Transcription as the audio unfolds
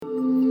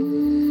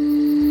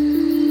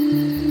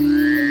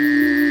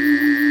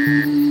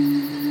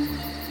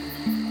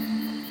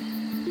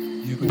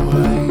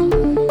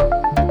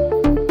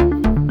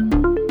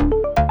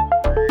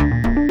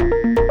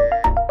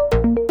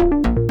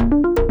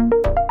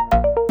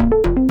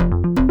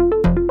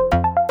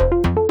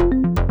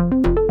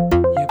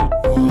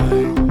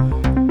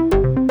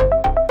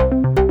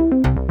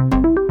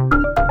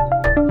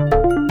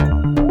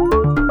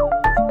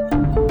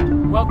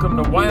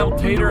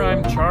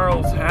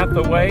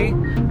out the way,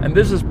 and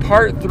this is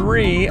part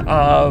 3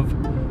 of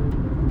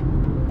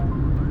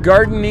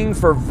gardening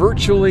for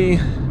virtually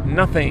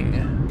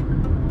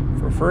nothing,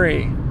 for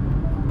free.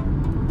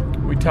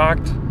 We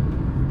talked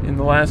in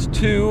the last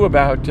 2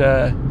 about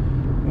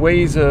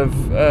ways of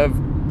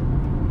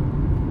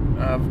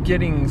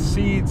getting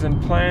seeds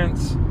and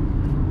plants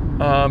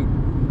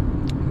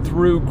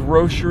through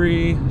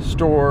grocery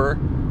store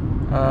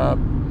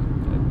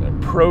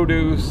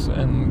produce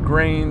and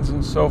grains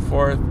and so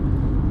forth,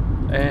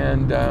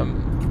 and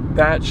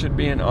that should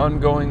be an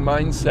ongoing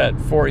mindset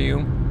for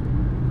you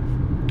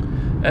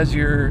as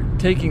you're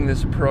taking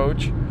this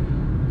approach.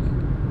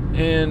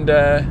 And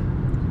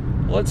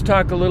let's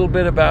talk a little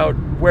bit about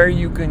where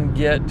you can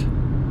get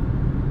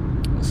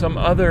some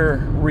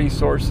other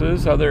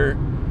resources, other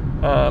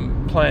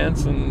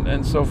plants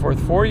and so forth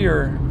for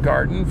your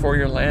garden, for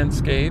your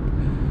landscape,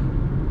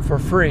 for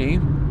free.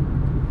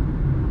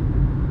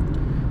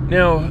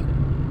 Now,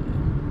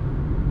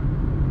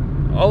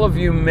 all of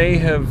you may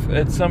have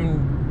at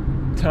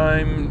some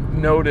time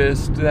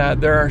noticed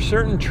that there are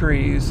certain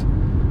trees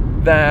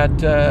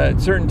that at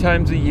certain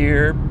times of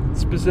year,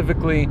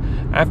 specifically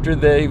after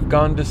they've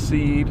gone to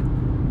seed,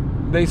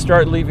 they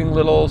start leaving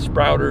little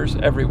sprouters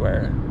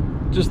everywhere.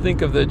 Just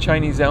think of the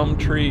Chinese elm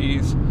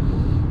trees,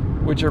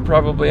 which are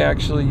probably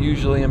actually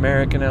usually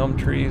American elm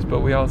trees, but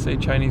we all say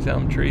Chinese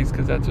elm trees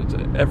because that's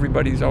what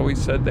everybody's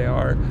always said they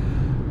are.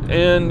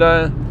 And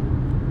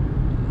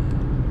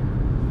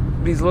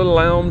these little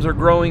elms are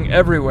growing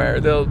everywhere.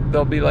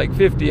 There'll be like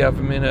 50 of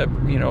them in a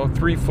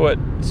 3-foot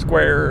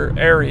square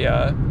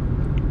area,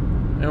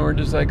 and we're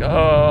just like,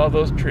 oh,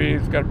 those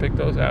trees, got to pick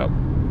those out.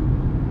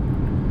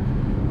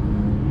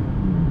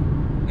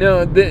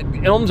 No, the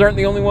elms aren't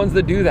the only ones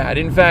that do that.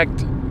 In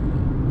fact,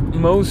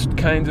 most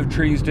kinds of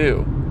trees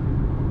do.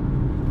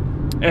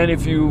 And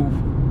if you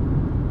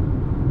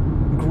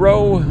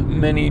grow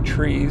many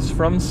trees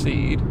from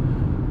seed,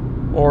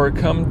 or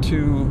come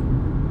to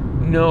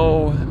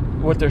know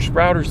what their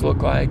sprouters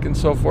look like and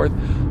so forth,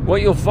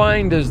 what you'll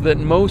find is that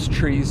most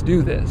trees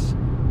do this.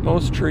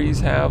 Most trees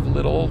have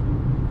little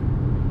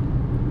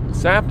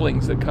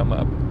saplings that come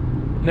up.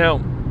 Now,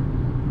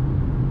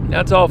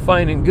 that's all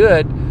fine and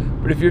good,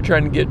 but if you're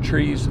trying to get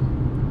trees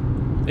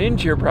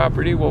into your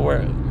property, well,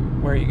 where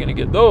are you going to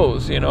get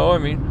those? And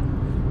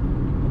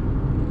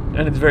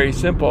it's very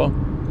simple.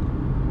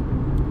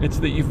 It's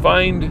that you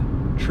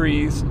find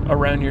trees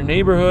around your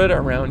neighborhood,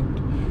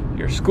 around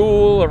your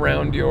school,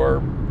 around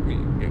your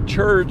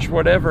church,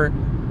 whatever,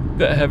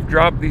 that have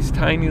dropped these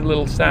tiny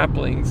little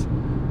saplings,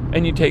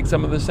 and you take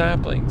some of the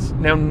saplings.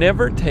 Now,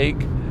 never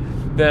take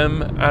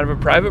them out of a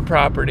private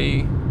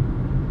property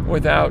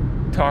without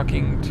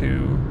talking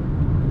to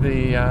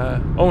the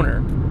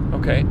owner,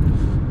 okay?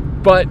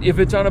 But if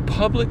it's on a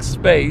public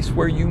space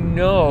where you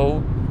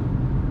know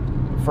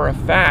for a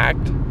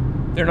fact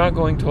they're not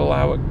going to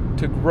allow it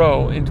to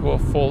grow into a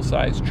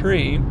full-size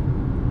tree,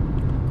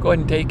 go ahead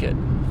and take it.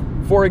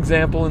 For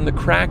example, in the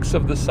cracks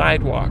of the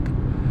sidewalk.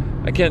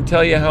 I can't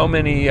tell you how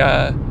many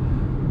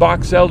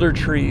box elder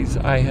trees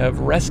I have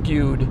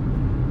rescued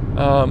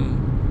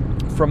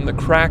from the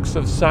cracks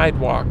of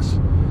sidewalks.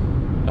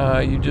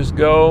 You just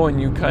go and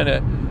you kind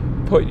of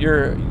put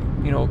your,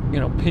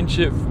 pinch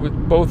it with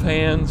both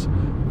hands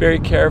very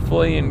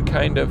carefully and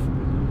kind of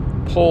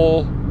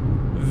pull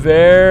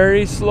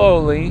very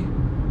slowly,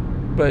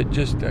 but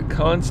just a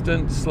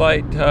constant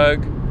slight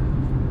tug,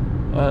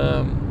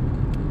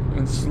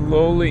 and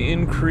slowly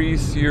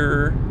increase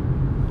your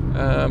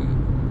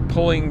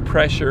pulling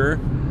pressure.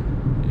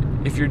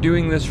 If you're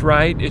doing this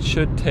right, it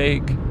should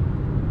take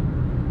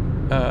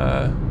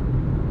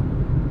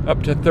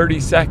up to 30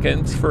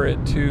 seconds for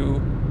it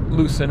to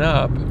loosen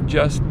up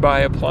just by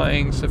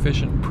applying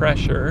sufficient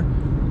pressure.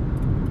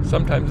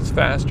 Sometimes it's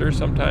faster,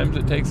 sometimes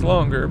it takes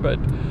longer, but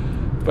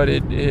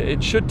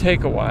it should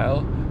take a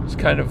while. It's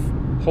kind of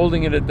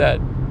holding it at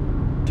that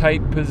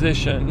tight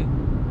position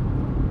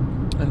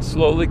and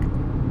slowly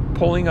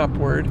pulling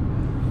upward,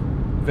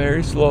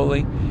 very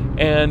slowly.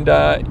 And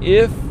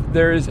if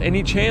there is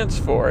any chance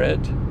for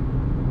it,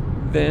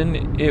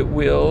 then it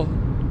will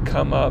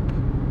come up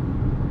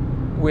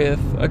with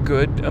a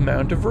good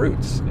amount of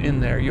roots in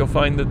there. You'll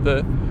find that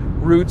the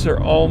roots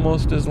are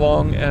almost as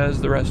long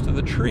as the rest of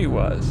the tree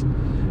was.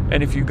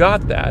 And if you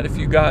got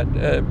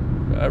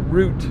a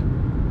root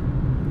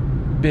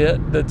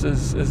bit that's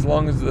as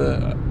long as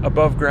the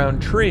above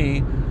ground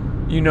tree,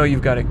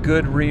 you've got a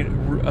good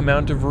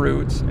amount of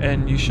roots,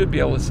 and you should be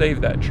able to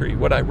save that tree.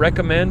 What I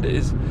recommend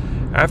is,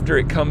 after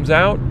it comes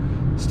out,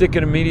 stick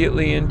it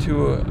immediately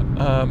into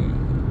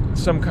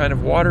some kind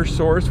of water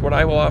source. What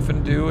I will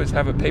often do is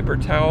have a paper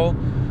towel,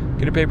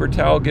 get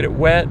it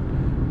wet,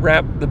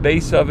 wrap the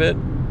base of it,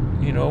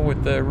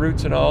 with the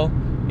roots and all,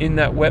 in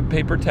that wet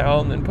paper towel,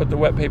 and then put the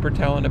wet paper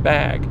towel in a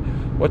bag.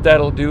 What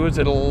that'll do is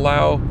it'll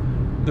allow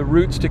the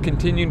roots to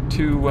continue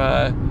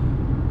to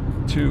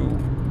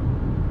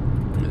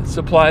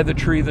supply the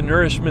tree the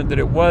nourishment that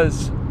it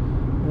was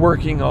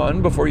working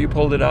on before you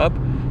pulled it up,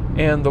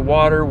 and the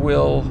water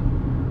will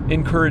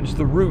encourage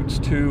the roots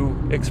to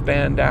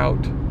expand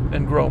out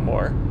and grow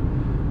more.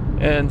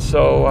 And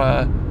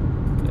so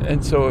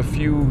if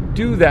you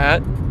do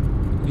that,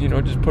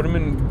 just put them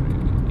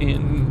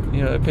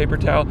in a paper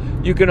towel.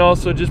 You can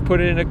also just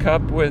put it in a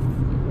cup with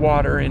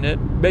water in it.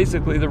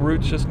 Basically, the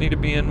roots just need to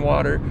be in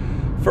water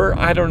for,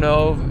 I don't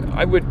know,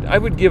 I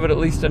would give it at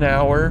least an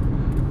hour,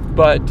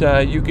 but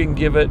you can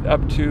give it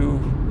up to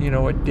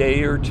a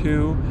day or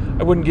two.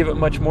 I wouldn't give it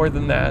much more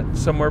than that,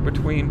 somewhere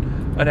between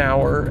an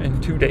hour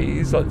and 2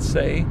 days, let's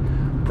say.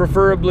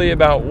 Preferably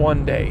about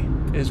 1 day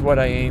is what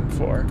I aim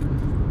for.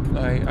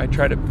 I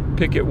try to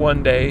pick it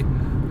 1 day,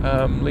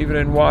 leave it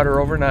in water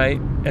overnight,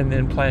 and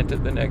then plant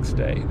it the next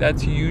day.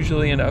 That's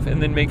usually enough.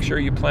 And then make sure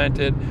you plant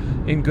it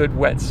in good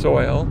wet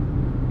soil,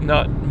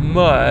 not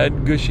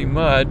mud, gushy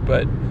mud,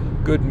 but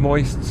good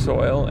moist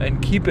soil,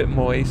 and keep it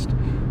moist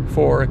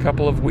for a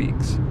couple of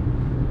weeks.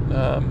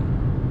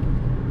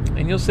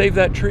 And you'll save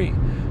that tree.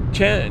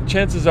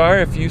 Chances are,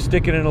 if you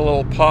stick it in a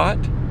little pot,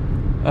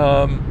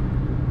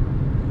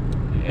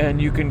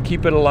 and you can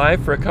keep it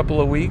alive for a couple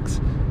of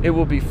weeks, it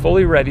will be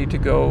fully ready to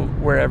go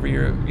wherever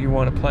you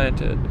want to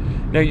plant it.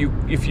 Now,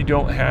 if you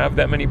don't have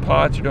that many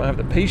pots, you don't have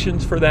the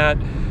patience for that,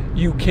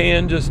 you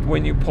can just,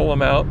 when you pull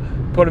them out,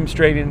 put them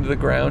straight into the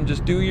ground.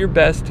 Just do your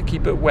best to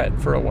keep it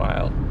wet for a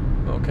while,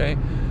 okay?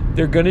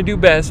 They're going to do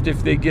best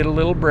if they get a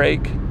little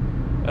break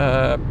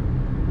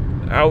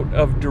out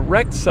of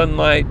direct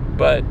sunlight,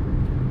 but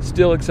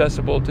still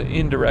accessible to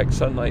indirect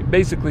sunlight.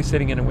 Basically,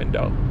 sitting in a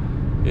window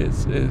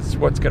is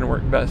what's going to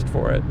work best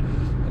for it.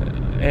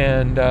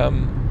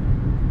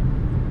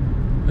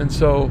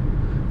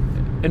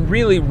 And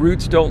really,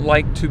 roots don't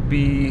like to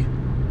be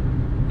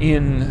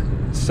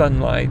in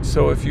sunlight.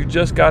 So if you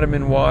just got them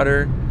in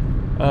water,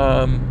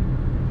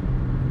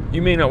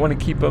 you may not want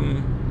to keep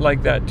them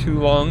like that too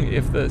long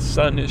if the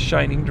sun is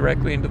shining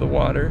directly into the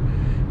water.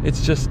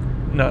 It's just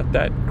not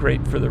that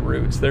great for the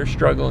roots. They're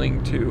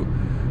struggling to,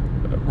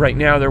 right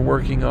now they're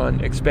working on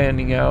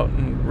expanding out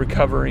and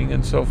recovering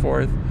and so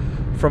forth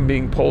from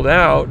being pulled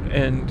out,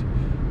 and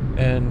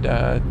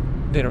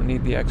they don't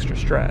need the extra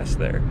stress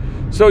there.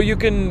 So you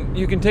can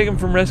take them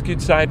from rescue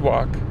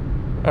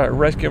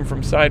them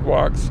from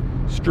sidewalks,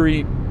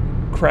 street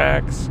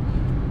cracks,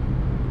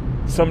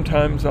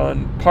 sometimes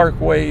on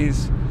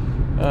parkways.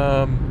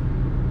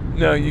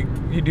 Now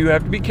you do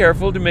have to be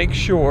careful to make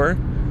sure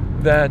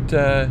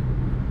that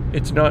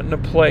it's not in a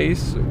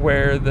place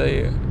where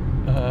the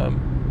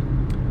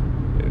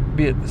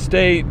be it the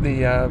state,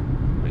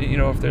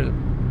 if there's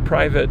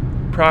private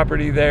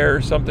property there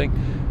or something,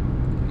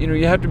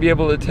 you have to be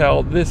able to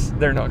tell this,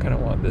 they're not going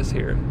to want this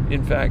here.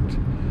 In fact,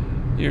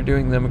 you're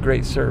doing them a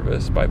great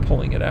service by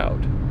pulling it out.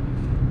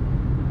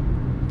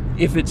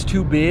 If it's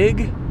too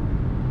big,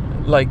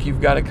 like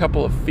you've got a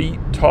couple of feet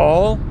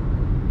tall,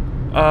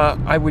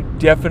 I would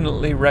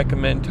definitely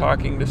recommend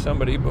talking to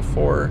somebody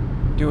before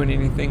doing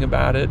anything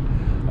about it,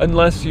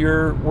 unless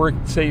you're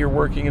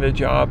working at a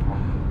job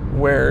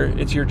where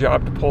it's your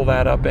job to pull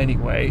that up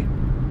anyway.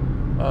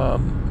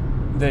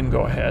 Then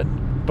go ahead.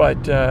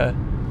 But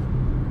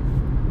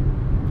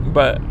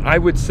I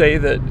would say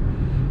that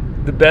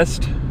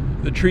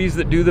the trees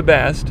that do the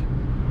best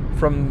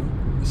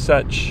from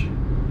such,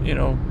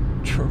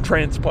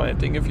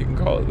 transplanting, if you can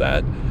call it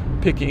that,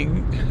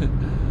 picking,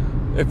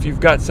 if you've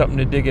got something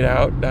to dig it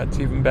out, that's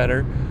even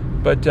better.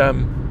 But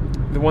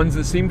the ones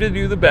that seem to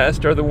do the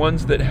best are the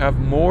ones that have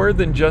more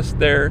than just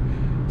their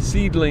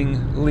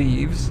seedling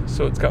leaves.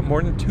 So it's got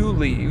more than 2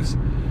 leaves,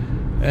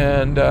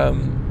 and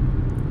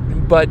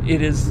but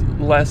it is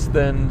less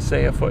than,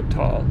 say, a foot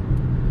tall.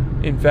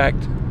 In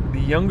fact, the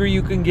younger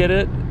you can get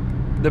it,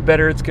 the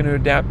better it's going to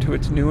adapt to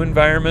its new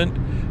environment.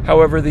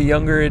 However, the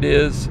younger it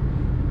is,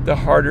 the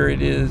harder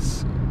it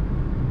is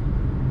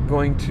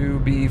going to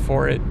be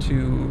for it to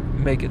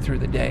make it through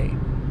the day.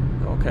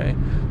 Okay?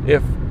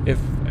 If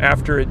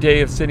after a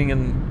day of sitting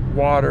in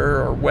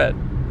water or wet,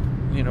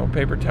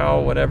 paper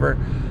towel, whatever,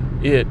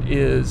 it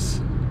is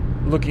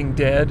looking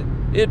dead,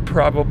 it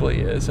probably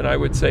is. And I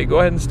would say go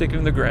ahead and stick it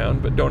in the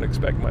ground, but don't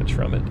expect much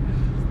from it.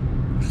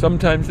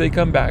 Sometimes they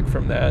come back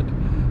from that.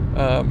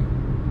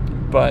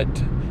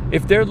 But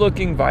if they're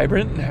looking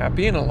vibrant and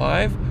happy and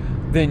alive,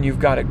 then you've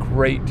got a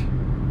great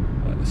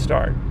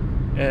start.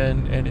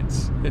 And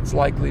it's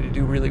likely to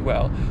do really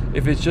well.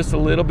 If it's just a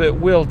little bit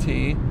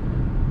wilty,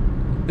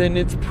 then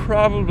it's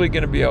probably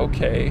going to be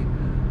okay.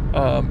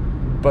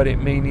 But it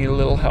may need a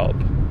little help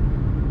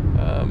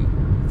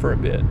for a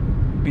bit.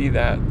 Be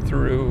that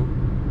through,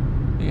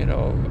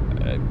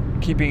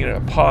 keeping it in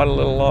a pot a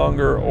little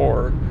longer,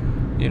 or,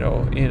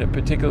 in a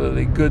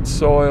particularly good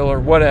soil or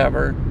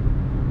whatever.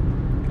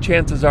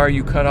 Chances are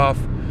you cut off,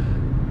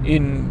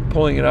 in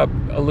pulling it up,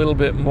 a little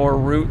bit more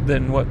root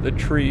than what the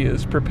tree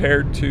is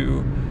prepared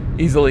to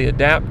easily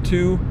adapt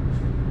to.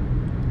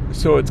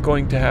 So it's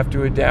going to have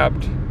to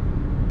adapt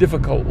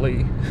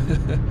difficultly,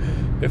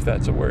 if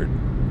that's a word.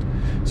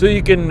 So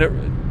you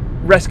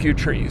can rescue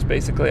trees,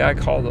 basically. I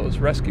call those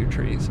rescue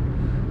trees.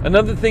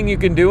 Another thing you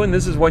can do, and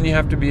this is one you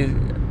have to be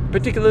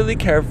particularly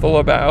careful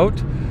about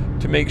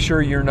to make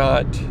sure you're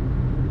not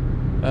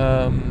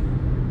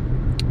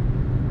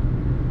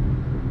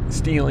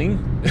stealing,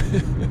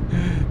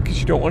 because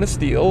you don't want to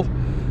steal.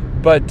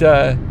 But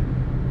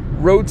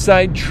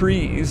roadside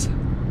trees,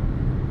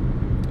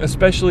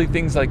 especially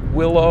things like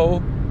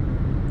willow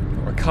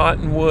or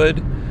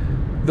cottonwood,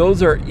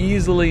 those are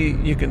easily,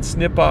 you can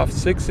snip off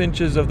 6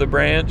 inches of the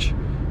branch,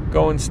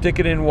 go and stick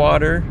it in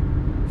water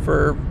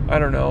for, I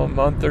don't know, a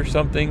month or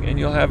something, and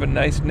you'll have a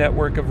nice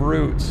network of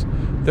roots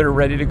that are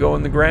ready to go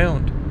in the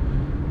ground.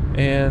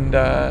 And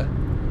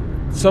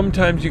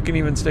sometimes you can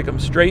even stick them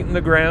straight in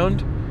the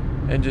ground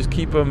and just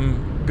keep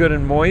them good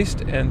and moist,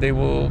 and they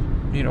will,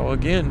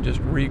 again, just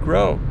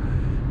regrow.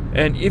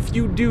 And if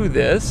you do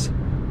this,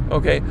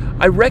 okay,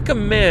 I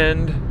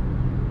recommend,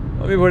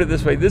 let me put it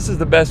this way, this is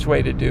the best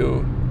way to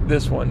do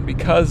this one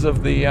because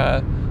of the,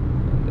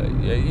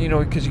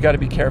 because you got to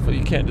be careful.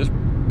 You can't just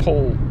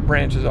pull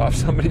branches off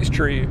somebody's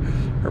tree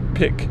or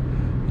pick,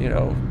 8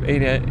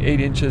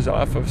 inches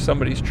off of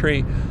somebody's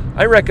tree.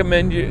 I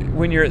recommend you,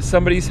 when you're at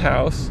somebody's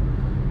house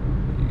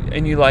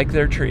and you like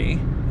their tree,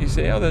 you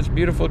say, oh, that's a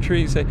beautiful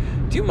tree. You say,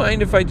 do you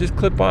mind if I just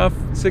clip off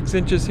 6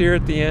 inches here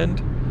at the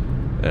end?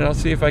 And I'll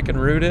see if I can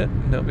root it.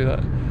 And they'll be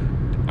like,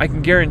 I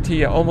can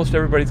guarantee you, almost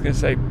everybody's going to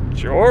say,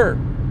 sure,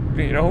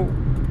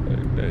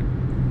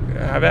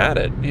 have at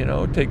it,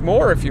 take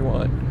more if you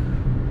want.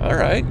 All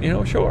right,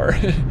 sure.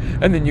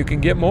 And then you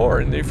can get more.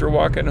 And if you're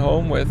walking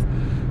home with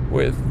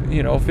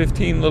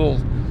 15 little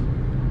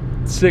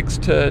 6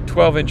 to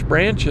 12 inch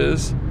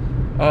branches,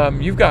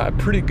 you've got a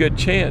pretty good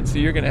chance that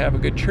you're going to have a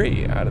good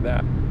tree out of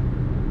that.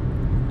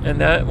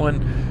 And that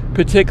one,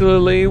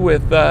 particularly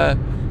with,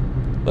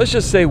 let's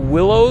just say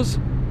willows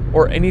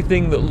or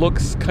anything that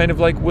looks kind of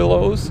like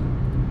willows.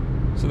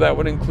 So that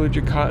would include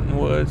your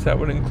cottonwoods. That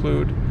would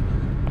include,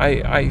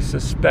 I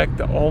suspect,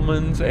 the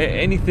almonds,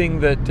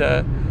 anything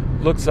that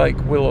looks like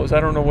willows. I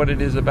don't know what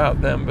it is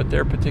about them, but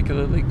they're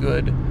particularly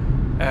good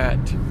at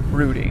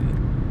rooting.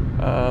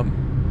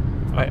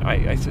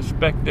 I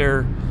suspect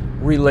they're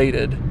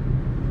related.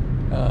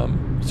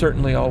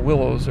 Certainly all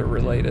willows are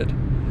related.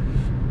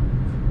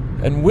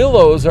 And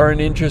willows are an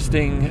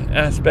interesting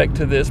aspect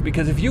to this,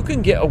 because if you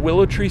can get a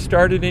willow tree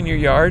started in your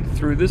yard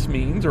through this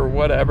means or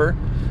whatever,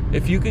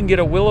 if you can get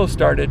a willow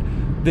started,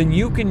 then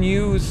you can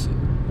use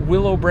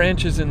willow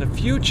branches in the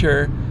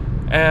future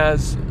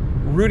as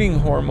rooting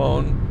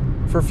hormone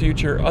for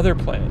future other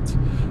plants,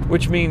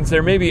 which means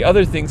there may be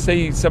other things.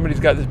 Say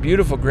somebody's got this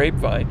beautiful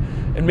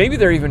grapevine and maybe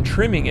they're even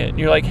trimming it, and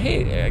you're like,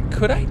 hey,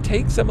 could I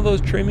take some of those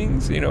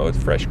trimmings?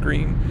 It's fresh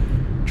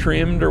green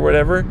trimmed or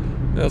whatever.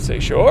 They'll say,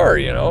 sure,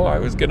 I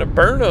was going to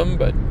burn them,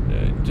 but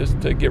just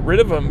to get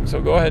rid of them,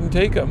 so go ahead and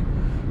take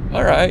them.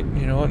 All right,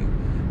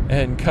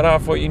 and cut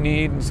off what you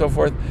need and so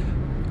forth.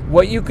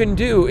 What you can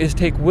do is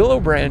take willow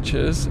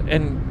branches,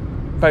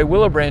 and by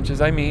willow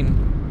branches, I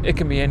mean it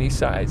can be any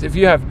size. If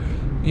you have,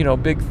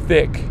 big,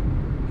 thick,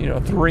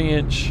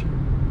 3-inch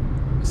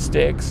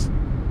sticks,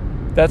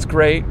 that's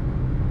great.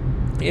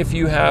 If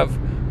you have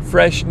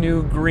fresh,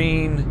 new,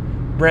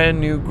 green, brand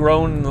new,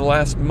 grown in the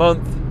last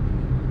month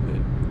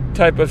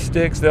type of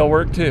sticks, they'll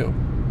work too.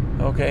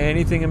 Okay,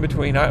 anything in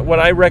between. What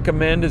I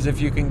recommend is if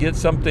you can get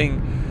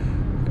something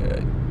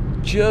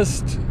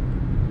just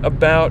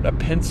about a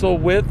pencil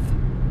width,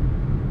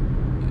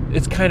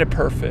 it's kind of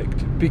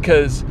perfect,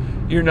 because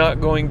you're not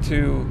going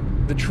to,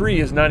 the tree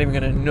is not even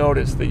going to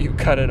notice that you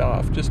cut it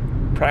off, just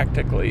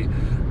practically,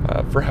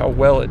 for how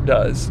well it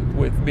does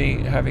with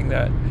me having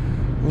that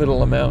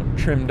little amount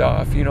trimmed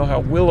off. You know how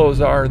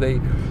willows are, they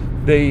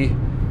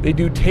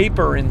do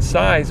taper in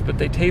size, but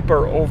they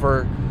taper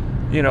over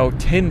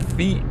 10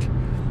 feet.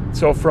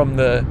 So from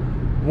the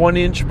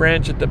 1-inch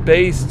branch at the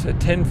base to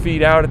 10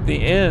 feet out at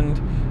the end,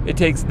 it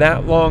takes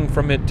that long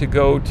from it to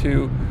go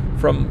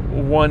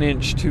from 1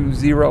 inch to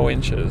 0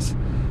 inches.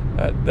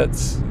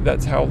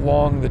 That's how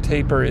long the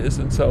taper is.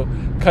 And so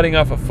cutting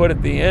off a foot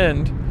at the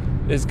end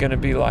is going to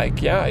be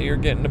like, yeah, you're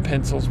getting a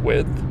pencil's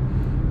width,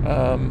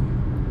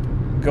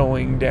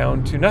 going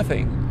down to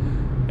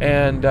nothing.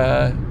 And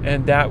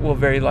that will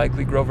very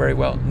likely grow very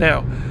well.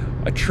 Now,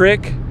 a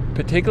trick,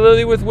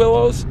 particularly with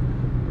willows.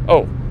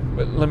 Oh,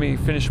 but let me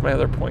finish my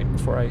other point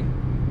before I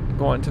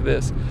go on to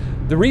this.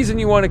 The reason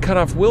you want to cut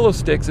off willow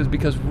sticks is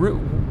because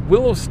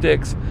willow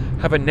sticks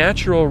have a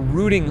natural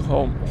rooting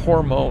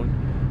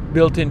hormone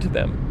built into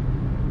them.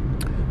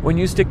 When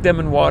you stick them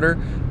in water,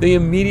 they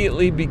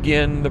immediately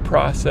begin the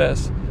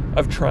process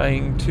of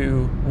trying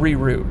to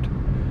reroot.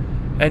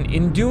 And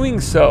in doing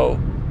so,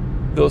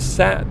 the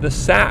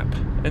sap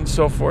and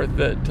so forth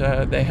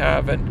that they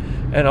have,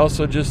 and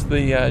also just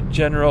the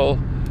general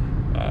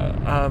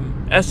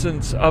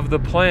essence of the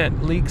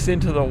plant leaks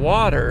into the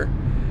water,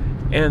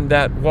 and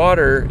that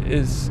water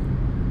is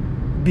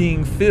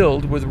being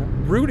filled with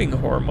rooting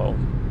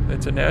hormone.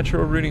 It's a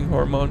natural rooting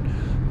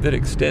hormone that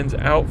extends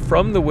out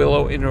from the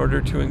willow in order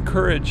to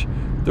encourage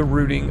the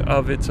rooting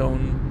of its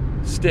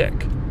own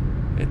stick,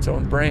 its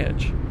own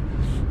branch.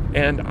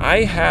 And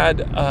I had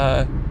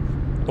a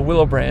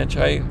willow branch.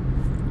 I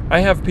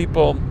have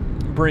people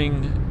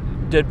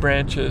bring dead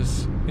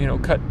branches,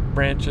 cut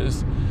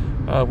branches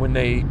when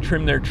they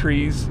trim their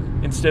trees.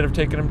 Instead of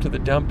taking them to the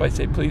dump, I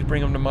say, please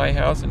bring them to my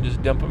house and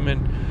just dump them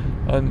in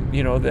on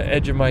the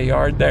edge of my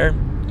yard there.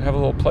 I have a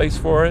little place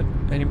for it.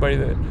 Anybody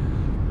that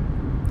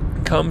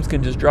comes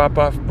can just drop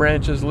off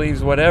branches,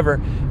 leaves,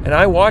 whatever. And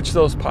I watch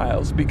those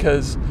piles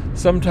because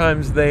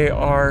sometimes they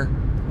are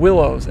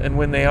willows, and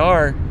when they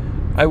are,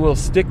 I will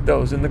stick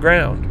those in the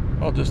ground.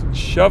 I'll just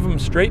shove them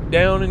straight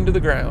down into the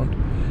ground,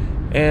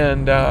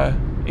 and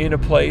in a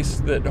place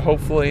that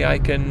hopefully I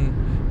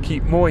can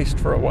keep moist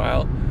for a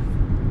while.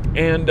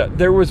 And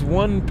there was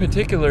one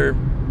particular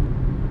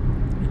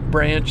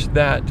branch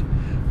that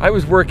I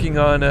was working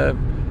on at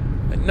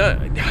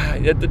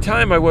the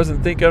time I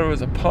wasn't thinking it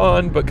was a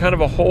pond, but kind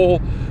of a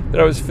hole that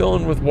I was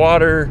filling with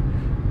water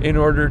in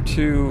order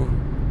to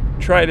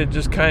try to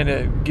just kind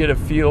of get a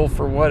feel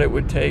for what it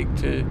would take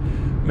to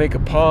make a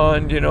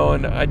pond,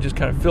 and I just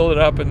kind of filled it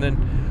up and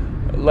then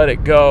let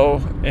it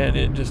go, and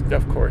it just,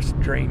 of course,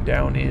 drained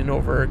down in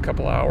over a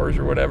couple hours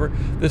or whatever.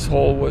 This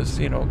hole was,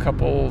 a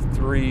couple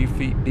 3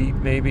 feet deep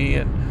maybe,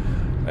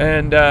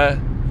 and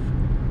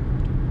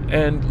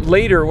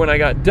later when I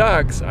got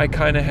ducks, I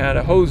kind of had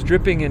a hose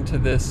dripping into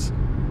this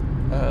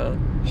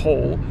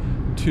hole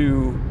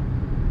to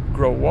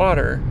grow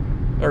water,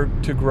 or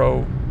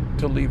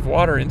to leave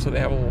water in, so they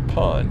have a little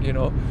pond. It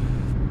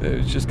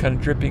was just kind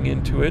of dripping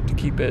into it to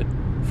keep it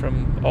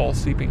from all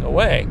seeping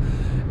away.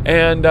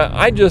 And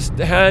I just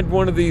had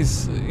one of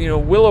these,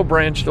 willow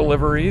branch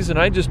deliveries, and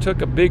I just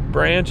took a big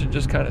branch and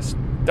just kind of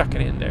stuck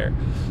it in there.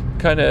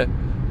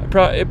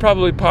 It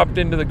probably popped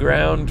into the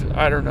ground,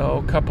 I don't know,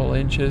 a couple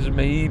inches,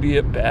 maybe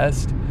at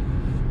best.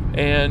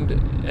 And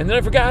then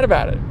I forgot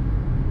about it.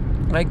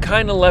 I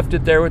kind of left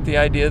it there with the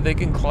idea they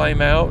can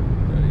climb out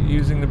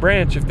using the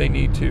branch if they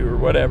need to or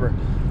whatever.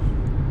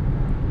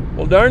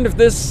 Well, darned if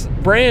this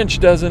branch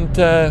doesn't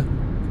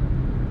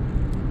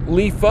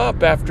leaf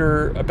up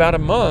after about a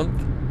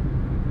month.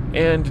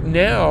 And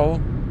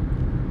now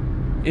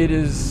it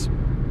is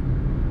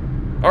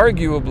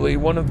arguably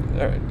one of,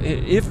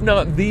 if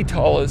not the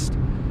tallest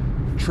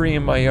tree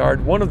in my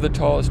yard, one of the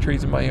tallest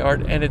trees in my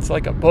yard, and it's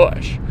like a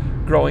bush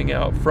growing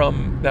out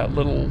from that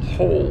little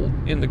hole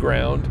in the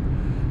ground.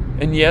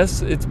 And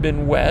yes, it's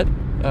been wet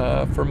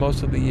for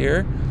most of the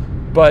year,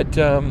 but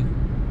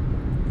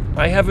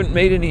I haven't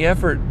made any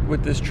effort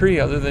with this tree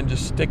other than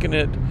just sticking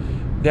it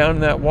down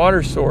in that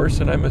water source,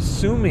 and I'm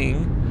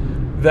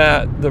assuming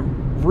that the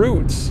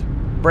roots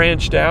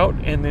branched out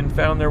and then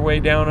found their way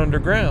down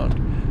underground.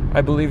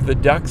 I believe the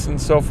ducks and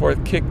so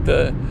forth kicked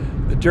the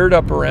dirt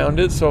up around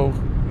it, so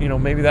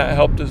maybe that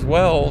helped as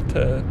well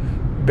to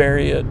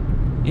bury it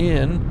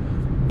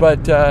in.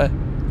 But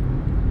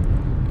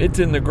it's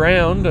in the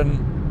ground,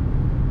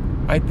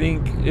 and I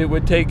think it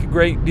would take a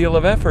great deal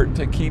of effort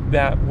to keep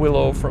that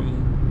willow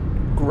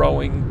from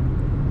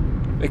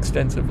growing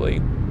extensively.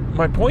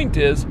 My point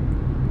is,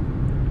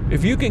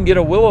 if you can get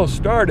a willow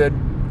started,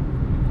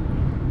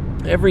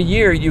 every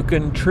year you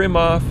can trim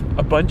off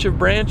a bunch of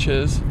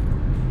branches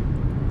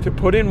to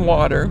put in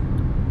water,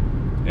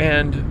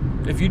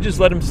 and if you just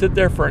let them sit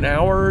there for an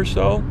hour or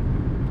so,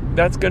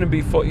 that's going to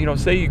be full.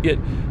 Say you get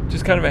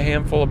just kind of a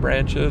handful of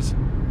branches,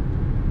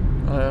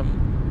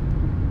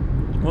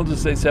 we'll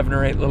just say 7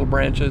 or 8 little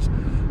branches,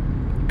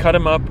 cut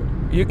them up.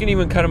 You can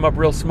even cut them up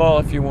real small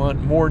if you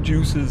want more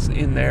juices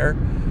in there,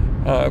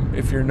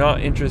 if you're not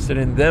interested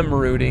in them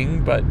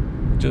rooting, but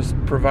just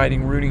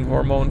providing rooting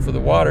hormone for the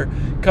water.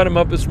 Cut them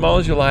up as small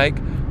as you like,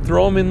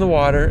 throw them in the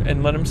water,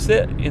 and let them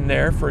sit in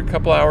there for a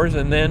couple hours,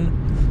 and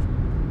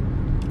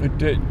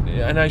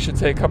I should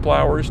say a couple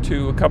hours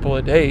to a couple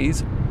of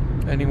days,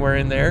 anywhere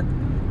in there.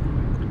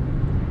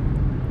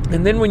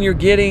 And then when you're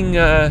getting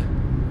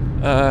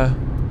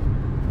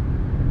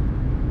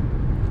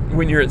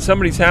when you're at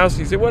somebody's house,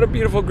 you say, "What a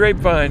beautiful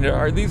grapevine.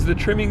 Are these the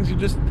trimmings you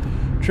just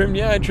trimmed?"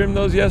 "Yeah, I trimmed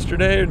those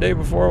yesterday or the day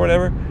before,"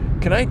 whatever.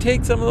 "Can I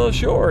take some of those?"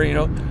 "Sure."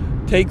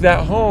 Take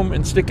that home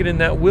and stick it in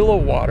that willow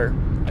water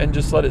and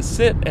just let it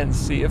sit and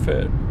see if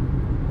it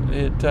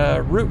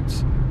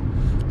roots.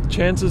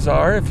 Chances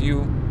are, if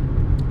you've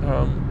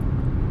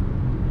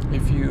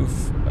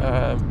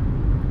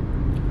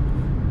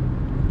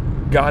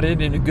got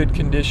it in a good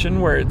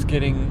condition where it's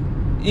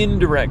getting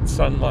indirect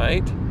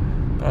sunlight,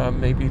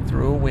 maybe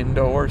through a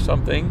window or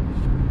something,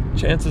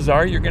 chances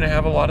are you're going to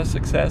have a lot of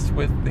success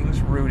with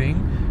things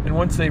rooting. And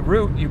once they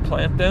root, you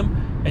plant them,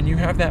 and you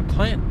have that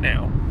plant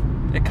now.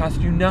 It costs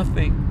you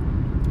nothing.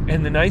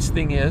 And the nice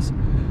thing is,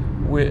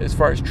 as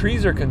far as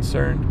trees are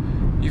concerned,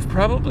 you've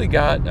probably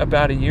got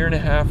about a 1.5 year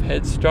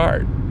head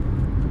start.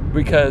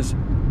 Because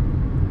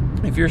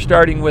if you're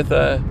starting with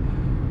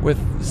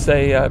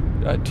say a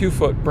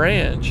 2-foot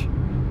branch,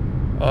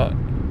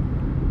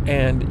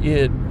 and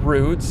it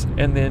roots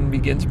and then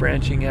begins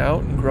branching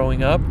out and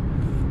growing up,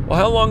 well,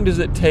 how long does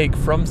it take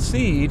from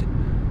seed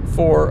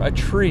for a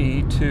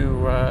tree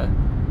to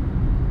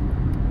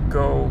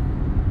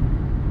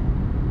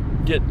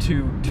get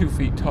to 2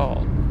 feet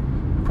tall?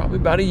 Probably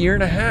about a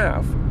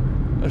 1.5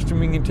 years,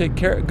 assuming you take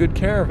good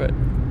care of it.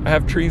 I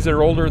have trees that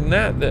are older than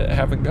that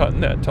haven't gotten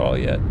that tall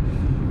yet.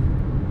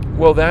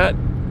 Well, that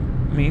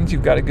means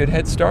you've got a good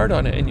head start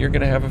on it, and you're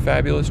going to have a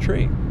fabulous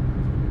tree.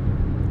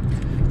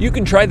 You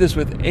can try this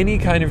with any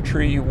kind of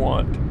tree you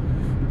want.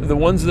 The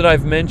ones that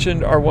I've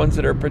mentioned are ones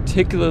that are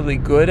particularly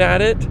good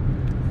at it,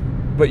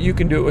 but you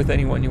can do it with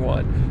anyone you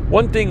want.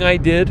 One thing I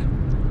did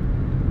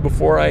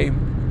before I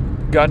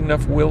got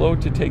enough willow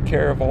to take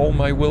care of all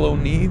my willow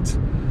needs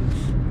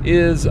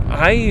is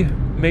I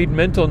made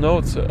mental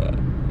notes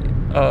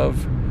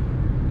of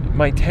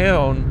my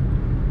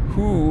town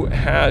who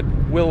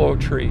had willow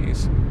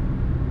trees,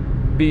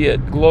 be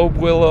it globe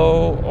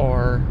willow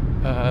or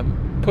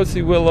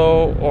pussy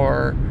willow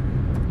or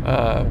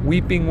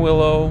weeping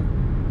willow,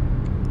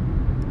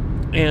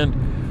 and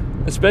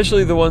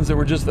especially the ones that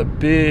were just the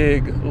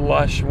big,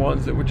 lush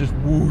ones that would just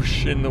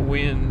whoosh in the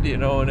wind,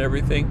 and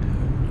everything.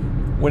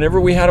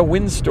 Whenever we had a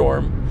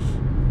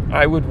windstorm,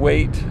 I would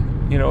wait,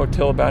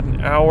 till about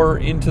an hour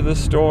into the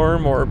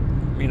storm, or,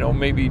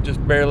 maybe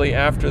just barely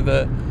after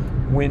the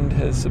wind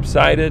has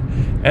subsided,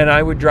 and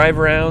I would drive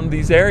around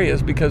these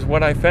areas, because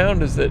what I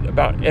found is that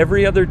about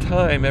every other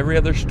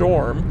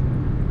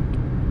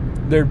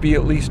storm, there'd be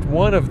at least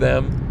one of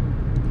the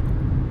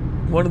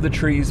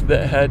trees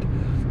that had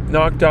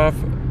knocked off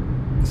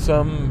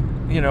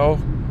some,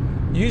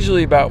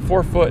 usually about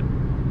 4-foot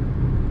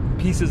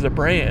pieces of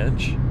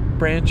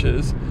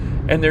branches,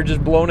 and they're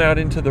just blown out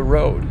into the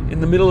road, in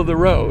the middle of the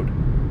road,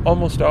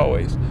 almost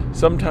always.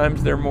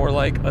 Sometimes they're more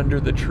like under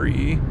the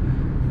tree,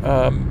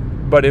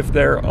 but if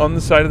they're on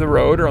the side of the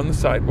road or on the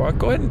sidewalk,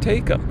 go ahead and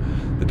take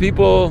them. The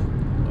people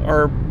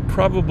are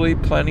probably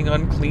planning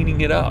on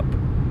cleaning it up.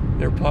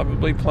 They're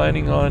probably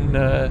planning on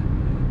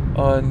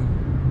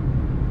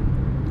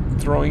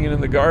throwing it in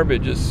the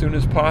garbage as soon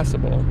as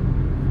possible.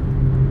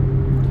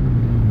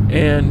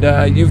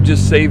 And you've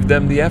just saved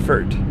them the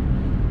effort.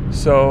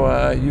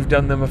 So you've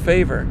done them a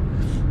favor.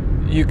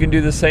 You can do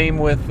the same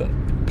with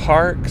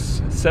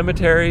parks,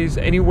 cemeteries,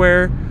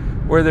 anywhere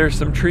where there's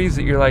some trees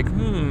that you're like,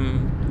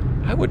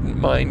 I wouldn't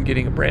mind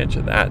getting a branch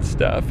of that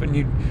stuff. And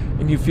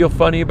you feel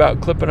funny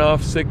about clipping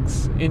off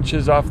 6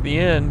 inches off the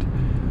end.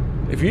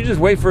 If you just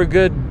wait for a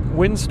good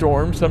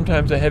windstorm,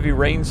 sometimes a heavy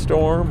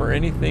rainstorm or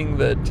anything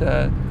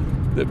that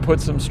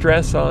puts some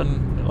stress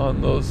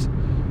on those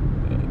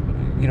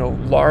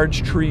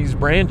large trees'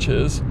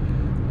 branches,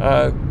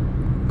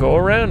 go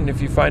around, and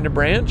if you find a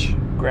branch,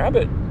 grab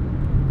it,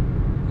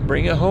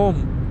 bring it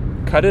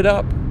home, cut it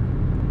up.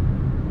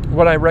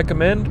 What I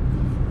recommend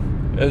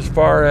as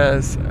far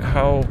as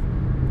how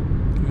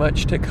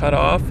much to cut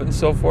off and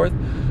so forth,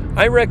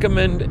 I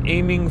recommend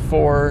aiming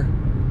for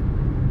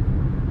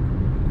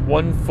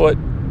 1-foot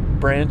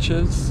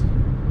branches,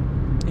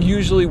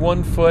 usually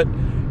 1 foot,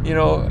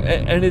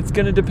 and it's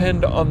going to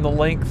depend on the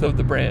length of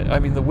the branch,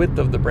 the width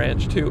of the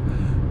branch too.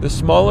 The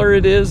smaller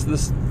it is, the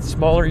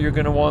smaller you're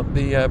going to want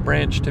the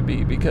branch to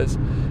be, because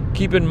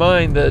keep in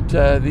mind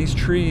that these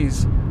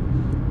trees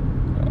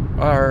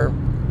are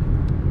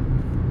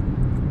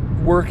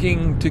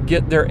working to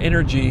get their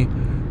energy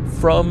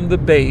from the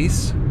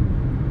base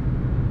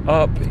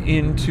up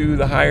into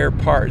the higher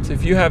parts.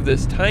 If you have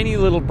this tiny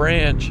little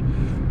branch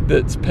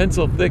that's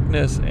pencil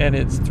thickness and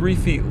it's 3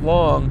 feet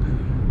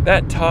long,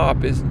 that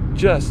top is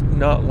just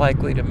not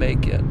likely to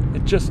make it.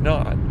 It's just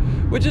not.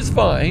 Which is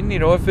fine,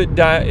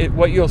 if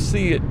what you'll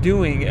see it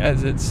doing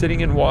as it's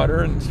sitting in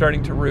water and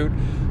starting to root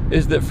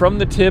is that from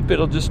the tip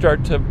it'll just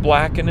start to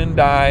blacken and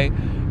die,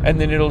 and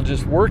then it'll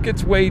just work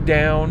its way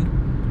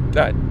down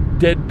that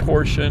dead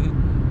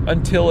portion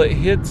until it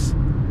hits,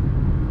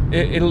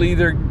 it'll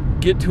either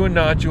get to a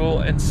nodule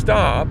and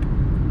stop,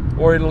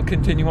 or it'll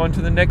continue on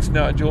to the next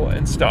nodule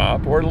and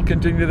stop, or it'll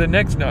continue to the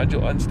next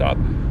nodule and stop.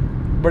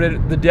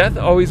 But the death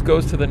always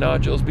goes to the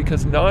nodules,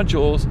 because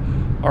nodules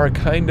are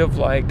kind of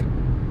like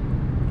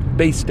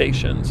base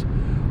stations.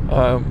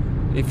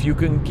 If you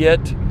can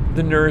get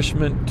the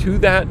nourishment to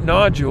that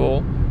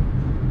nodule,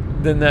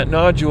 then that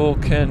nodule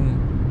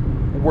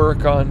can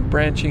work on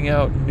branching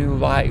out new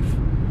life.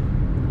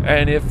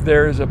 And if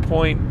there's a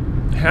point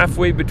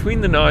halfway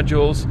between the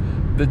nodules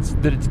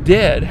that it's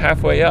dead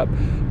halfway up,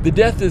 the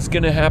death is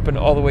going to happen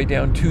all the way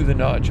down to the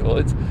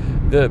nodule.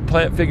 The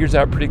plant figures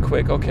out pretty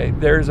quick, okay,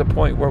 there's a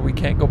point where we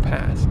can't go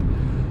past.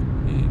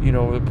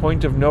 The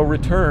point of no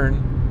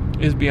return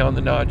is beyond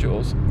the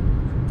nodules.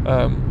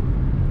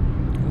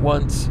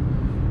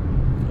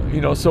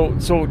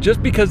 So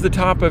just because the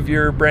top of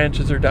your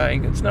branches are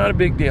dying, it's not a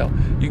big deal.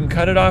 You can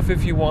cut it off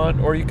if you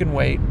want, or you can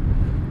wait.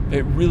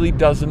 It really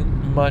doesn't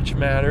much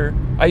matter.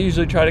 I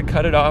usually try to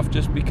cut it off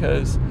just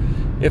because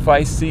if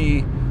I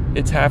see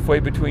it's halfway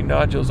between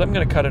nodules, I'm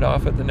going to cut it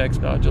off at the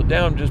next nodule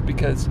down, just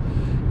because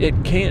it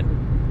can't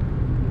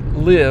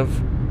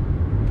live.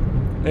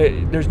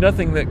 There's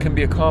nothing that can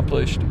be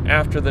accomplished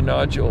after the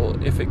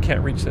nodule if it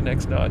can't reach the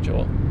next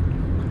nodule.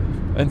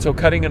 And so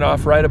cutting it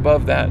off right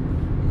above that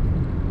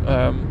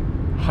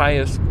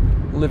highest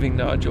living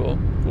nodule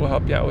will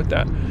help you out with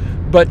that.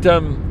 But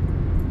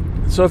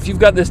so if you've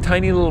got this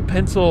tiny little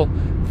pencil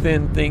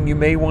thin thing, you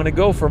may want to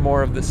go for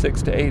more of the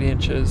 6 to 8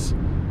 inches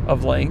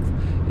of length.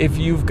 If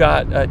you've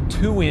got a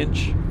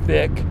 2-inch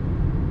thick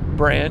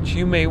branch,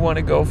 you may want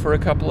to go for a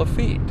couple of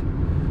feet,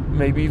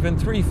 maybe even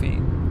 3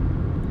 feet,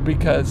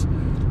 because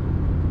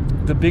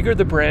the bigger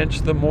the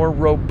branch, the more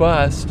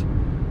robust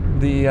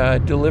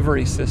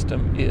delivery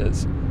system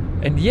is.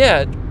 And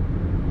yet,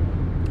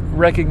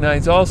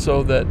 recognize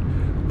also that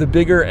the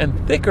bigger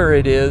and thicker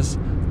it is,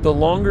 the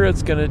longer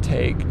it's going to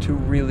take to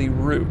really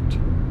root.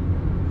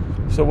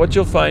 So what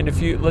you'll find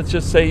let's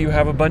just say you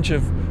have a bunch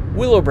of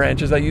willow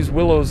branches. I use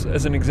willows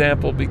as an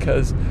example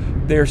because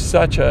they're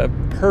such a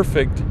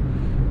perfect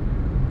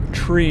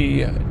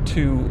tree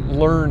to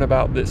learn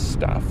about this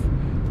stuff.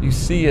 You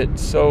see it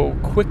so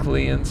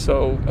quickly and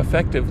so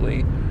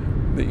effectively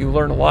that you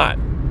learn a lot.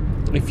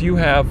 If you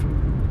have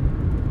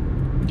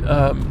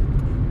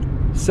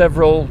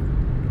several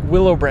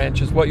willow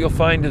branches, what you'll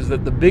find is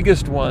that the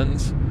biggest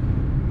ones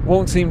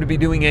won't seem to be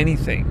doing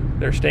anything.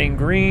 They're staying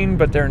green,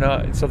 but they're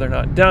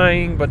not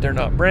dying, but they're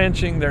not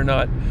branching, they're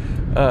not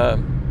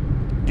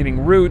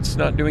getting roots,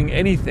 not doing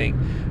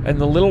anything. And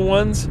the little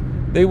ones,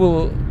 they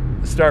will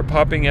start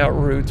popping out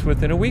roots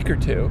within a week or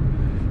two,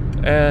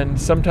 and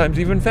sometimes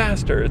even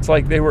faster. It's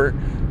like they were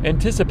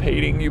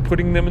anticipating you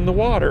putting them in the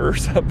water or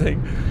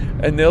something,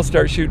 and they'll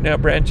start shooting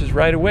out branches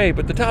right away,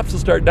 but the tops will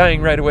start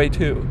dying right away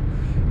too.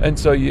 And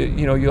so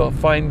you'll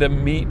find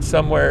them meet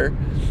somewhere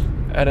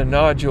at a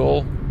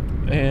nodule,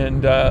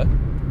 and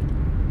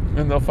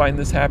they'll find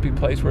this happy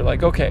place where,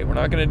 like, okay, we're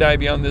not going to die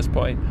beyond this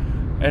point.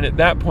 And at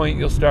that point,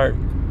 you'll start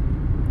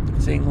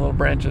seeing little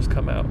branches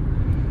come out.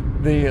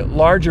 The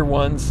larger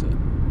ones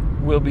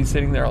will be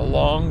sitting there a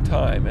long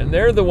time, and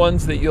they're the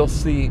ones that you'll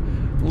see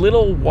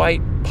little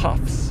white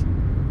puffs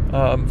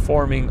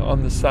forming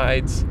on the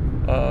sides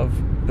of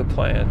the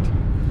plant.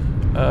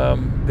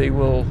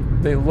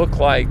 They look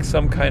like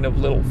some kind of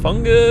little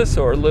fungus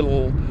or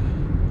little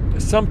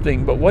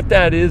something, but what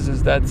that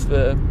is that's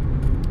the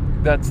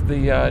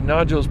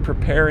nodules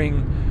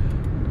preparing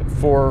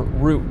for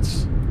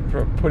roots,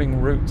 for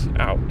putting roots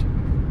out.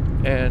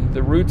 And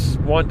the roots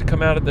want to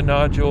come out of the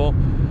nodule.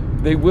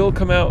 They will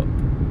come out.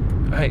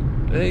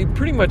 They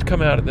pretty much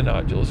come out of the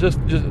nodules. Just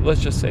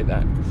let's just say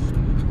that.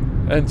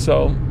 And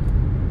so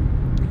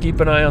keep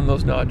an eye on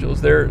those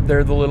nodules. They're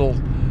the little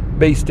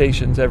base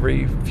stations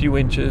every few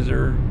inches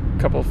or a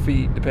couple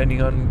feet,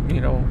 depending on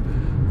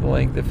the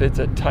length. If it's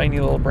a tiny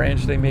little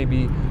branch, they may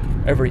be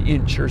every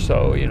inch or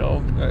so.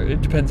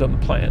 It depends on the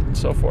plant and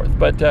so forth.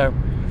 But the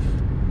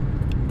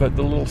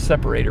little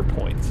separator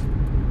points,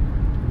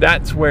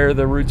 that's where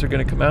the roots are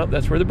going to come out.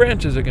 That's where the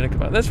branches are going to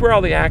come out. That's where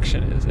all the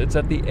action is. It's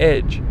at the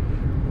edge.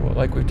 Well,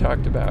 like we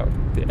talked about,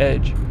 the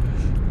edge.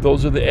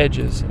 Those are the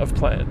edges of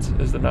plants,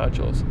 is the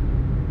nodules.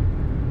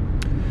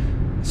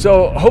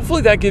 So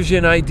hopefully that gives you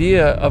an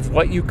idea of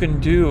what you can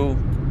do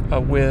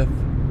with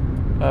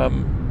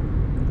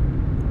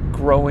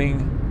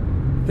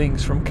growing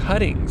things from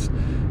cuttings.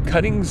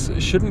 Cuttings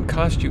shouldn't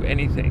cost you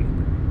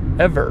anything,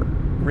 ever,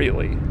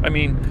 really. I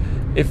mean,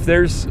 if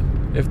there's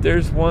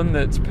one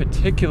that's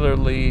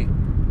particularly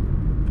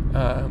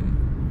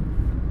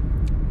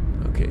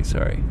okay,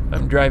 sorry,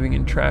 I'm driving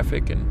in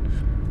traffic and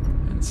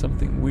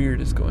something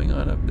weird is going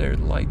on up there.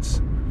 The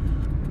lights,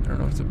 I don't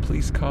know if it's a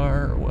police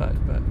car or what,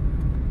 but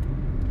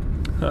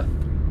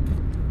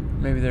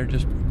maybe they're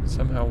just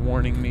somehow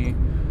warning me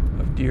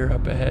of deer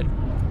up ahead.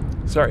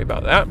 Sorry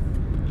about that.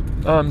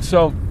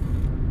 So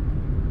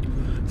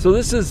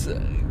this is,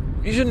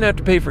 you shouldn't have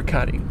to pay for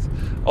cuttings.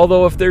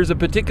 Although if there's a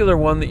particular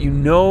one that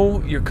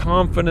you're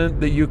confident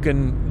that you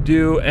can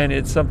do and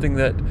it's something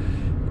that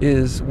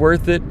is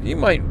worth it, you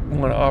might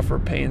want to offer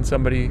paying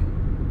somebody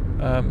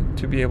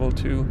to be able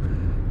to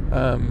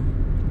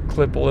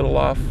clip a little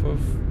off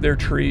of their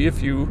tree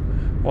if you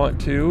want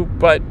to.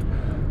 But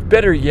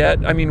better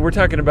yet, I mean, we're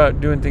talking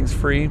about doing things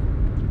free.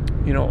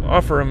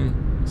 Offer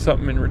them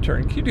something in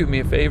return. Can you do me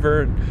a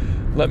favor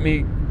and let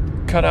me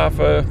cut off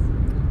a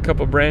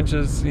couple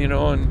branches,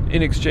 and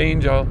in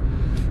exchange I'll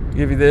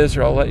give you this,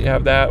 or I'll let you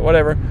have that,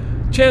 whatever.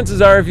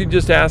 Chances are, if you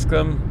just ask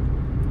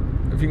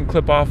them if you can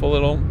clip off a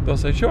little, they'll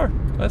say, sure,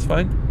 that's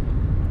fine.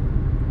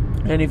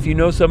 And if you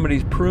know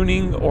somebody's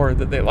pruning or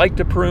that they like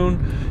to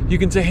prune, you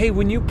can say, hey,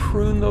 when you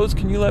prune those,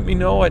 can you let me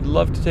know? I'd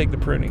love to take the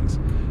prunings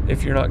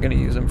if you're not going to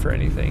use them for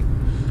anything.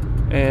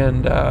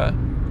 And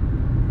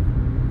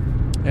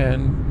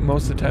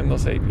most of the time they'll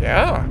say,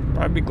 yeah,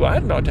 I'd be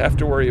glad not to have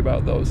to worry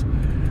about those.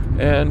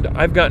 And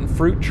I've gotten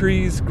fruit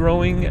trees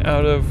growing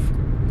out of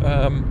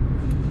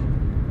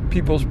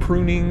people's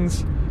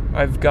prunings.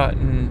 I've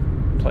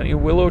gotten plenty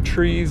of willow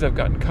trees. I've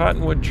gotten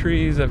cottonwood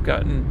trees. I've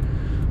gotten,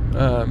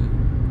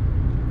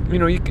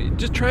 you can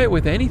just try it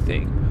with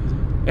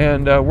anything.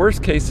 And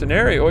worst case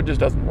scenario, it just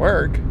doesn't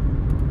work.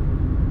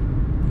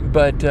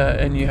 But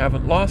and you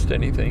haven't lost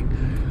anything.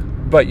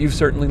 But you've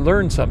certainly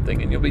learned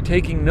something, and you'll be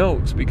taking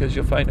notes because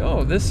you'll find,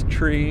 oh, this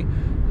tree,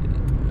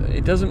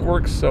 it doesn't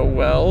work so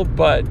well,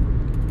 but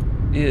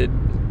it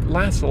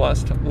lasts a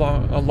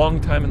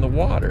long time in the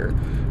water.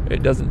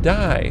 It doesn't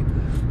die.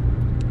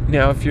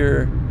 Now, if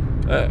you're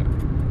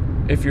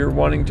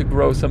wanting to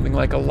grow something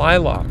like a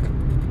lilac,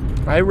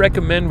 I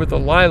recommend with a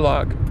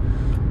lilac,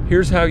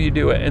 here's how you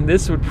do it. And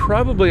this would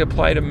probably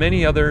apply to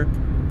many other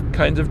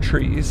kinds of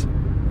trees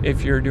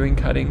if you're doing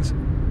cuttings.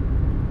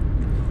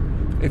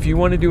 If you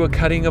want to do a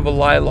cutting of a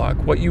lilac,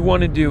 what you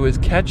want to do is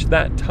catch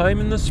that time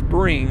in the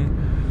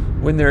spring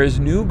when there is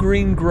new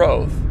green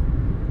growth,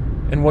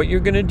 and what you're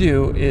going to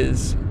do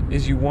is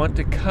you want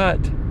to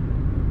cut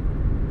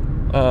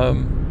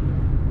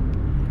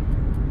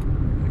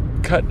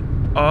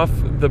off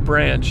the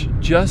branch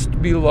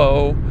just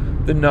below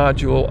the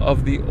nodule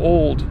of the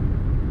old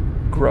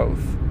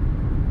growth.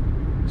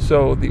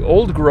 So the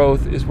old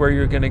growth is where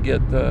you're going to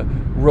get the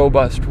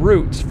robust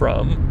roots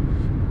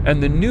from,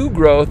 and the new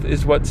growth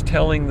is what's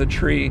telling the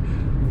tree,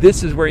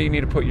 this is where you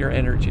need to put your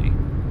energy.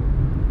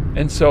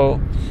 And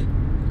so,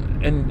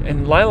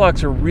 and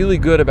lilacs are really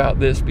good about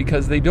this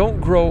because they don't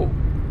grow,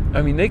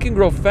 I mean, they can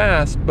grow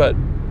fast, but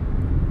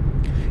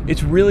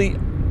it's really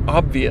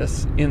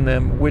obvious in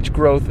them which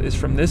growth is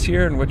from this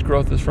year and which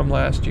growth is from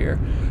last year,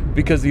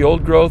 because the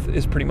old growth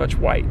is pretty much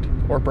white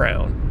or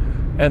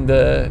brown, and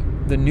the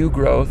new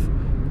growth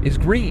is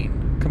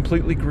green,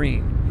 completely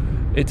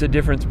green. It's a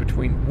difference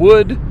between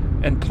wood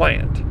and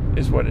plant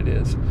is what it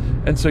is.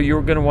 And so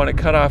you're going to want to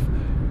cut off,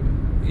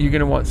 you're going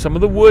to want some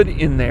of the wood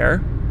in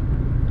there,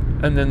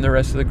 and then the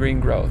rest of the green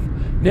growth.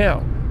 Now,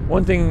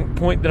 one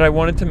point that I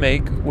wanted to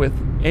make with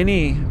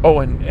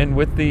and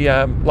with the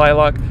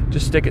lilac,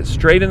 just stick it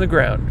straight in the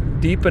ground,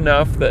 deep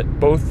enough that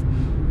both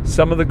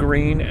some of the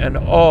green and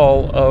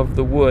all of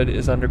the wood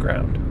is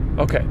underground.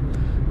 Okay.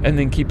 And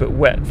then keep it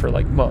wet for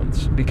like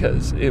months,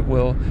 because it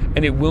will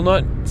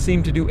not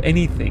seem to do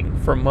anything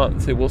for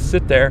months. It will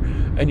sit there,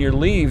 and your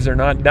leaves are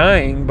not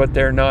dying, but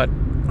they're not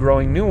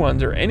growing new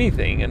ones or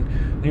anything. And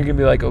you're going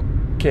to be like,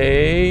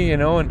 okay,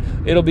 and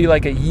it'll be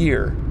like a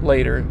year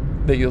later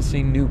that you'll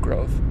see new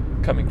growth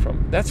coming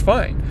from. That's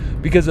fine,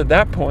 because at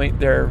that point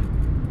they're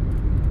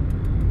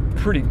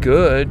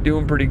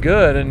doing pretty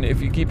good. And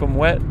if you keep them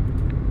wet,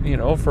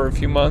 for a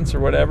few months or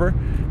whatever,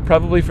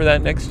 probably for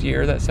that next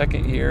year, that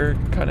second year,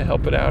 kind of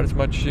help it out as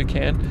much as you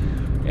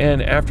can.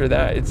 And after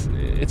that,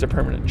 it's a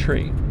permanent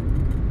tree.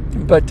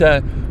 But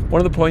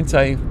one of the points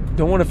I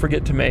don't want to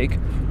forget to make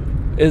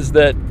is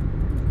that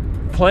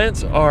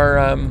plants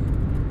are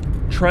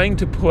trying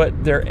to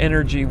put their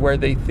energy where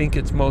they think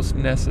it's most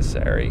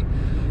necessary.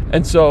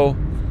 And so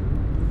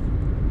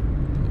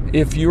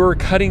if you're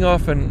cutting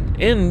off an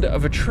end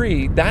of a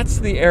tree, that's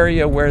the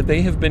area where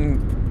they have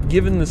been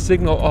given the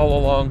signal all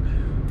along,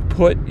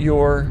 put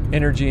your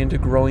energy into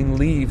growing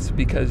leaves,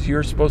 because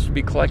you're supposed to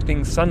be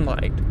collecting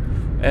sunlight,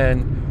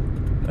 and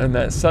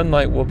that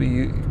sunlight will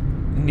be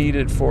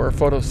needed for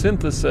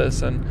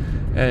photosynthesis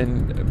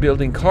and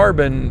building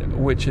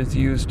carbon, which is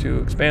used to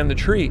expand the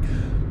tree.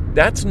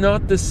 That's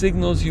not the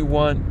signals you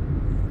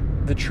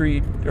want the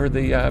tree or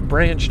the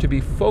branch to be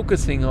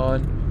focusing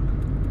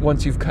on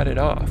once you've cut it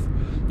off.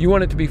 You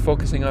want it to be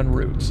focusing on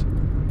roots.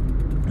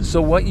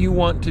 So what you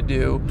want to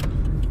do,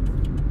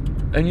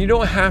 and you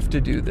don't have to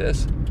do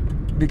this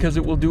because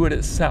it will do it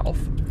itself,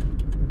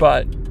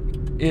 but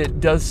it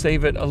does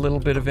save it a little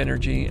bit of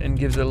energy and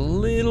gives it a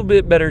little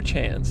bit better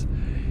chance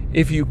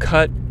if you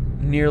cut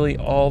nearly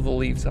all the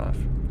leaves off.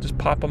 Just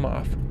pop them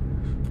off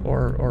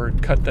or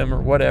cut them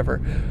or whatever.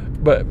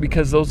 But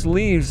because those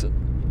leaves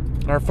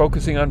are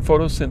focusing on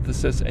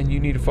photosynthesis, and you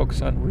need to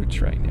focus on roots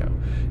right now.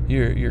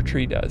 Your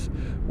tree does.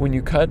 When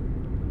you cut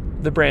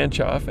the branch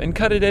off, and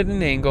cut it at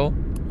an angle,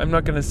 I'm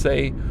not going to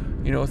say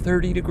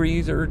 30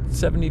 degrees or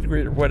 70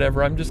 degrees or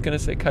whatever. I'm just going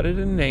to say cut it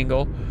at an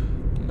angle,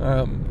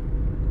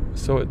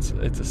 so it's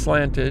a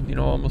slanted,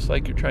 almost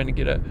like you're trying to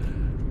get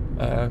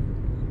a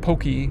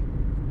pokey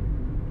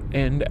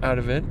end out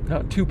of it.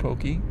 Not too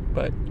pokey,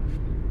 but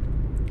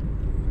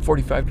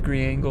 45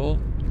 degree angle,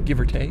 give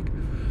or take.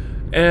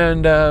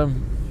 And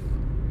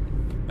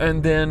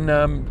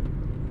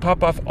then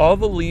pop off all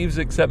the leaves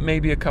except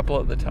maybe a couple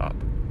at the top,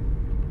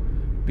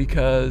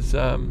 because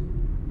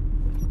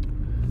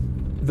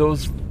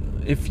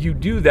if you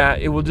do that,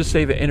 it will just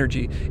save it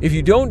energy. If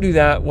you don't do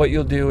that, what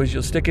you'll do is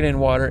you'll stick it in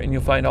water and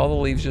you'll find all the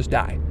leaves just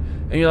die.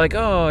 And you're like,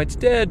 oh, it's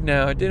dead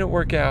now. It didn't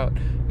work out.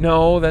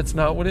 No, that's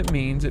not what it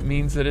means. It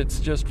means that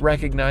it's just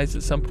recognized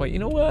at some point, you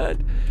know what?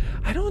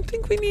 I don't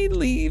think we need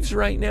leaves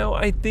right now.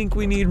 I think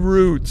we need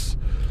roots.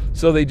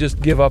 So they just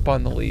give up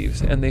on the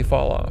leaves and they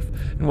fall off.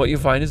 And what you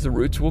find is the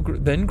roots will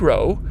then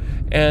grow,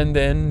 and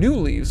then new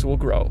leaves will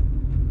grow.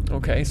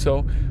 Okay,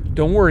 so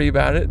don't worry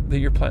about it that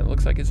your plant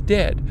looks like it's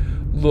dead.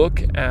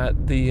 Look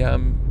at the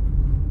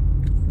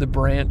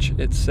branch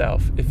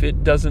itself. If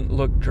it doesn't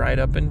look dried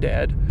up and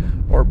dead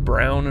or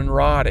brown and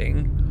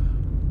rotting,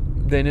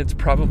 then it's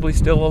probably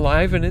still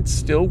alive and it's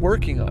still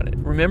working on it.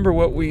 Remember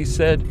what we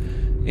said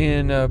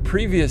in a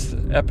previous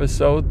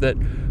episode, that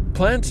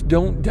plants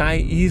don't die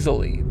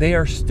easily. They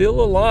are still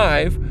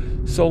alive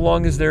so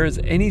long as there is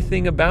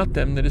anything about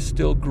them that is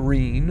still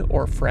green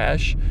or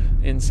fresh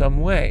in some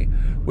way,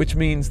 which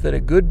means that a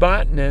good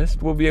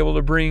botanist will be able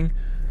to bring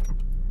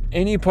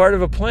any part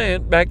of a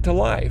plant back to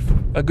life.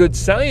 A good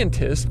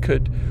scientist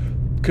could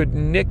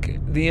nick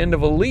the end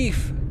of a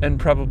leaf and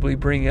probably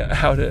bring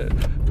out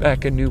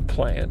back a new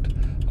plant.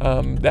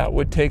 That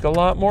would take a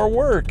lot more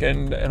work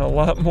and a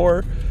lot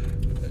more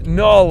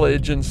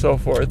knowledge and so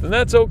forth. And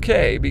that's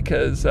okay,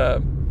 because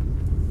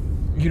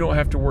you don't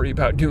have to worry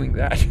about doing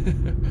that.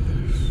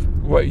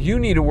 What you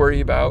need to worry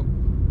about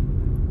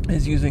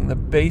is using the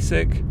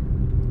basic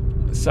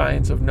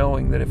science of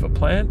knowing that if a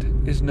plant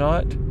is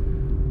not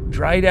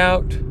dried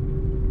out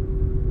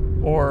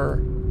or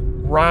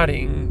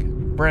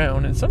rotting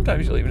brown, and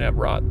sometimes you'll even have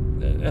rot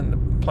and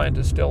the plant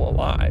is still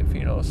alive,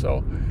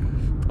 so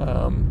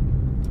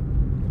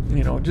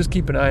just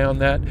keep an eye on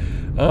that.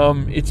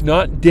 It's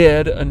not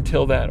dead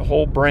until that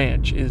whole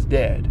branch is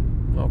dead,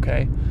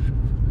 okay?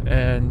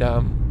 And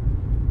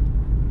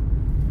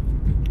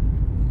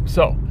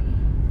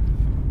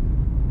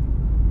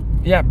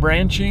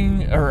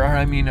branching,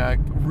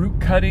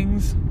 root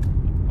cuttings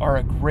are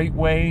a great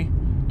way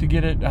to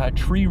get it.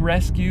 Tree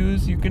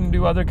rescues, you can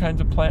do other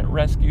kinds of plant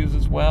rescues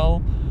as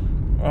well,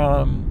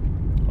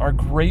 are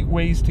great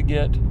ways to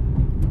get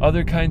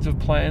other kinds of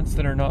plants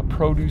that are not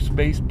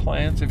produce-based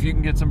plants. If you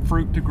can get some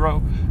fruit to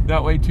grow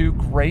that way too,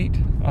 great.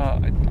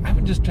 I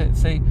would just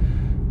say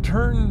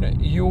turn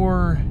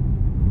your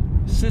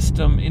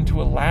system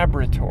into a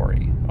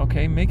laboratory,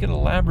 okay? Make it a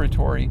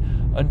laboratory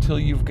until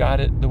you've got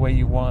it the way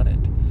you want it.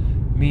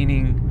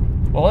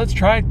 Meaning, well, let's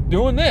try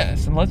doing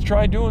this and let's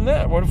try doing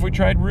that. What if we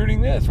tried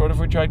rooting this? What if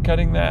we tried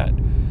cutting that?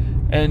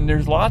 And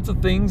there's lots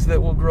of things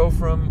that will grow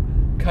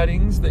from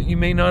cuttings that you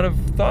may not have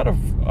thought of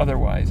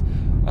otherwise.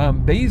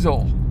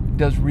 Basil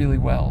does really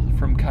well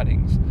from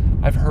cuttings.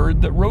 I've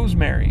heard that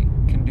rosemary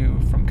can do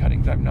from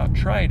cuttings. I've not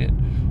tried it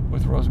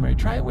with rosemary.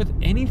 Try it with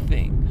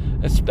anything,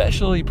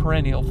 especially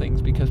perennial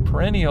things, because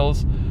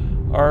perennials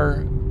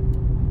are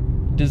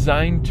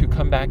designed to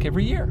come back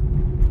every year,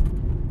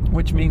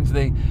 which means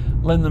they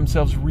lend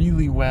themselves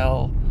really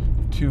well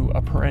to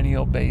a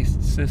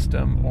perennial-based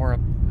system or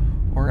an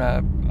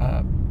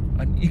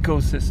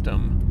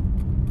ecosystem.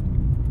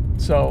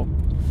 So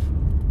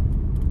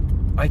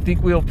I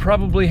think we'll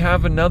probably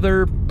have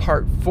another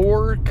part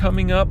 4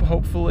 coming up,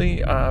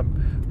 hopefully,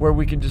 where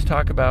we can just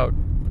talk about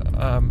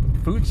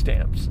food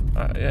stamps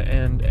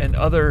and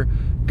other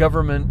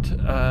government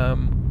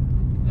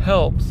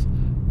helps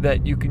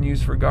that you can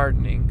use for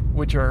gardening,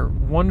 which are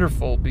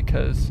wonderful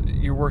because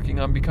you're working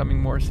on becoming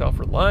more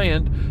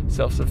self-reliant,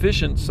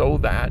 self-sufficient, so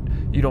that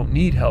you don't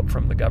need help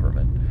from the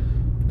government.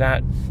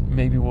 That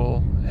maybe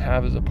we'll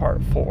have as a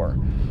part 4.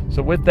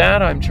 So with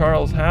that, I'm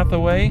Charles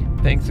Hathaway.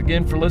 Thanks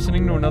again for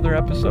listening to another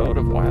episode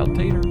of Wild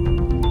Tater.